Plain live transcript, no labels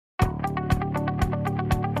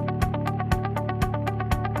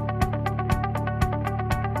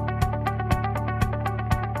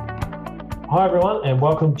Hi everyone, and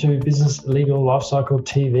welcome to Business Legal Lifecycle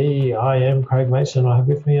TV. I am Craig Mason. I have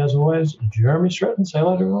with me, as always, Jeremy Stratton. Say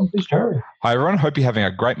hello to everyone, please, Jeremy. Hi everyone. Hope you're having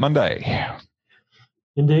a great Monday.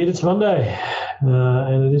 Indeed, it's Monday,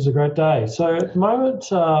 and it is a great day. So at the moment,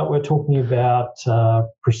 we're talking about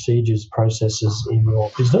procedures, processes in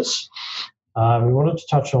your business. We wanted to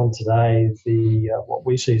touch on today what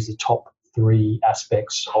we see as the top 3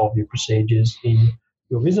 aspects of your procedures in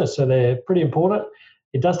your business. So they're pretty important.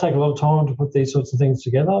 It does take a lot of time to put these sorts of things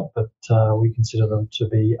together, but we consider them to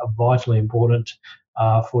be vitally important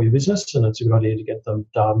for your business, and it's a good idea to get them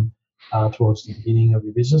done towards the beginning of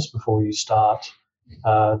your business before you start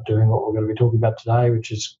doing what we're going to be talking about today,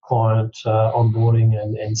 which is client onboarding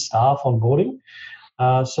and staff onboarding.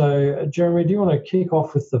 So, Jeremy, do you want to kick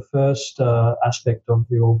off with the first aspect of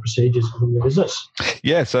your procedures within your business?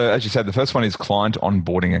 Yeah, so as you said, the first one is client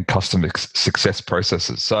onboarding and customer success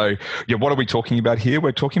processes. So, what are we talking about here?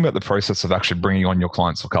 We're talking about the process of actually bringing on your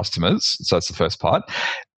clients or customers. So that's the first part.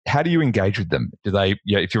 How do you engage with them? Do they,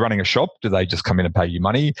 if you're running a shop, do they just come in and pay you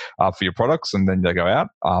money for your products and then they go out?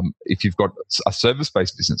 If you've got a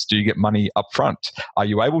service-based business, do you get money up front? Are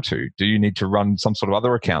you able to? Do you need to run some sort of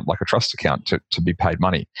other account, like a trust account, to be paid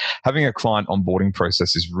money? Having a client onboarding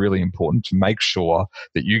process is really important to make sure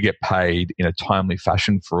that you get paid in a timely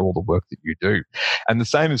fashion for all the work that you do. And the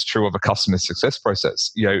same is true of a customer success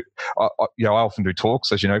process. I often do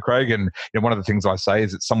talks, as you know, Craig, and one of the things I say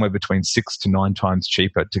is it's somewhere between 6 to 9 times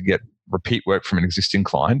cheaper to get repeat work from an existing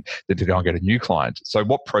client than to go and get a new client. So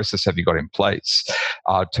what process have you got in place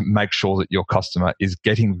to make sure that your customer is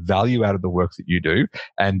getting value out of the work that you do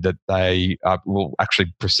and that they will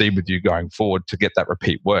actually proceed with you going forward to get that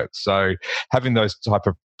repeat work? So having those type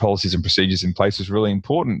of policies and procedures in place is really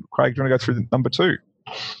important. Craig, do you want to go through number 2?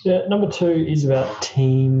 Yeah, number 2 is about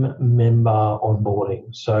team member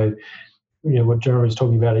onboarding. So, what Jeremy's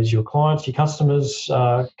talking about is your clients, your customers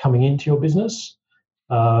coming into your business.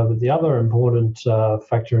 But the other important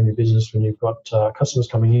factor in your business when you've got customers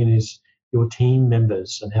coming in is your team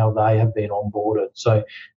members and how they have been onboarded. So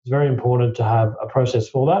it's very important to have a process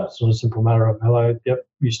for that. It's not a simple matter of, hello, yep,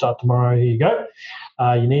 you start tomorrow, here you go.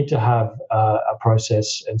 You need to have a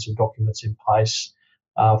process and some documents in place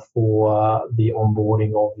for the onboarding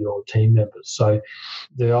of your team members. So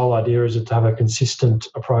the whole idea is to have a consistent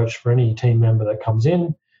approach for any team member that comes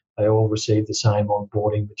in. They all receive the same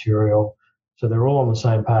onboarding material. So they're all on the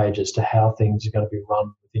same page as to how things are going to be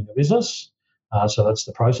run within your business. So that's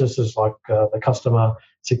the processes, like the customer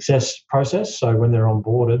success process. So when they're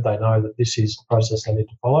onboarded, they know that this is the process they need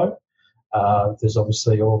to follow. There's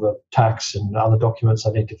obviously all the tax and other documents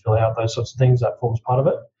they need to fill out, those sorts of things. That forms part of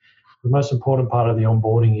it. The most important part of the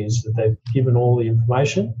onboarding is that they've given all the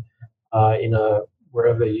information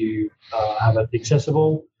wherever you have it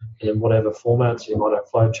accessible and in whatever format. So you might have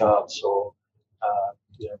flowcharts or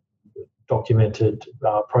documented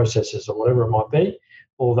processes or whatever it might be.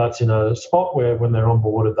 All that's in a spot where when they're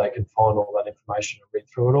onboarded, they can find all that information and read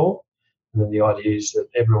through it all. And then the idea is that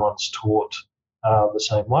everyone's taught the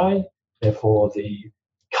same way. Therefore, the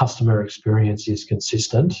customer experience is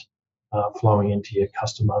consistent, flowing into your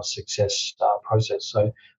customer success process.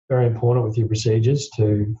 So very important with your procedures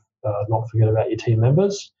to not forget about your team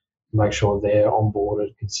members, make sure they're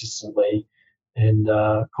onboarded consistently and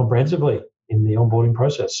comprehensively in the onboarding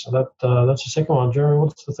process. So that's the second one. Jeremy,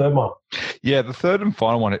 what's the third one? Yeah, the third and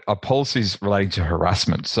final one are policies relating to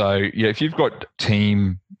harassment. So if you've got a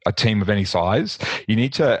team of any size, you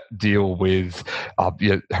need to deal with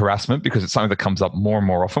harassment because it's something that comes up more and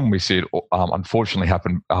more often. We see it unfortunately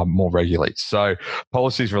happen more regularly. So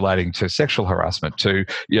policies relating to sexual harassment, to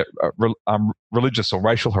religious or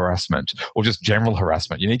racial harassment, or just general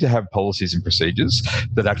harassment. You need to have policies and procedures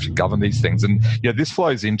that actually govern these things. And this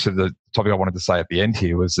flows into the topic I wanted to say at the end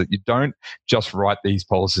here, was that you don't just write these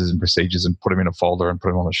policies and procedures and put them in a folder and put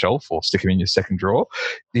them on a shelf or stick them in your second drawer.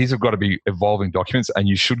 These have got to be evolving documents, and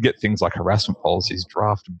you should get things like harassment policies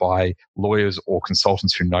drafted by lawyers or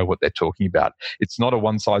consultants who know what they're talking about. It's not a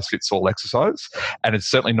one-size-fits-all exercise, and it's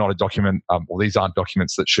certainly not a document, these aren't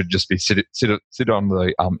documents that should just be sit on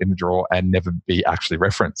the in the drawer and never be actually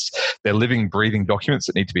referenced. They're living, breathing documents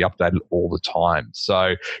that need to be updated all the time.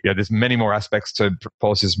 So, there's many more aspects to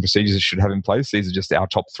policies and procedures you should have in place. These are just our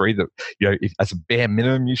top 3 that, as a bare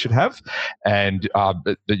minimum you should have, and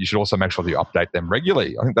that you should also make sure that you update them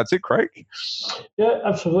regularly. I think that's it, Craig. Yeah,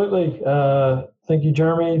 absolutely. Thank you,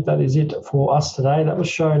 Jeremy. That is it for us today. That was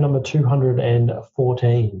show number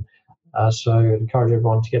 214. So I encourage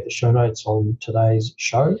everyone to get the show notes on today's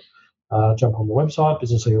show. Jump on the website,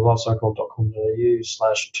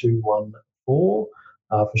 businesslegallifecycle.com.au/214 for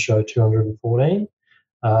show 214.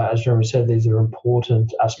 As Jeremy said, these are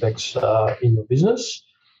important aspects in your business.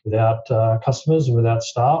 Without customers and without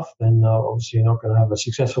staff, then obviously you're not going to have a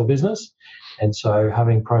successful business. And so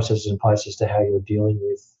having processes in place as to how you're dealing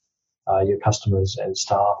with your customers and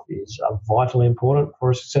staff is vitally important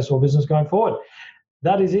for a successful business going forward.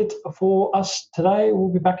 That is it for us today. We'll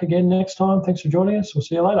be back again next time. Thanks for joining us. We'll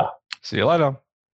see you later. See you later.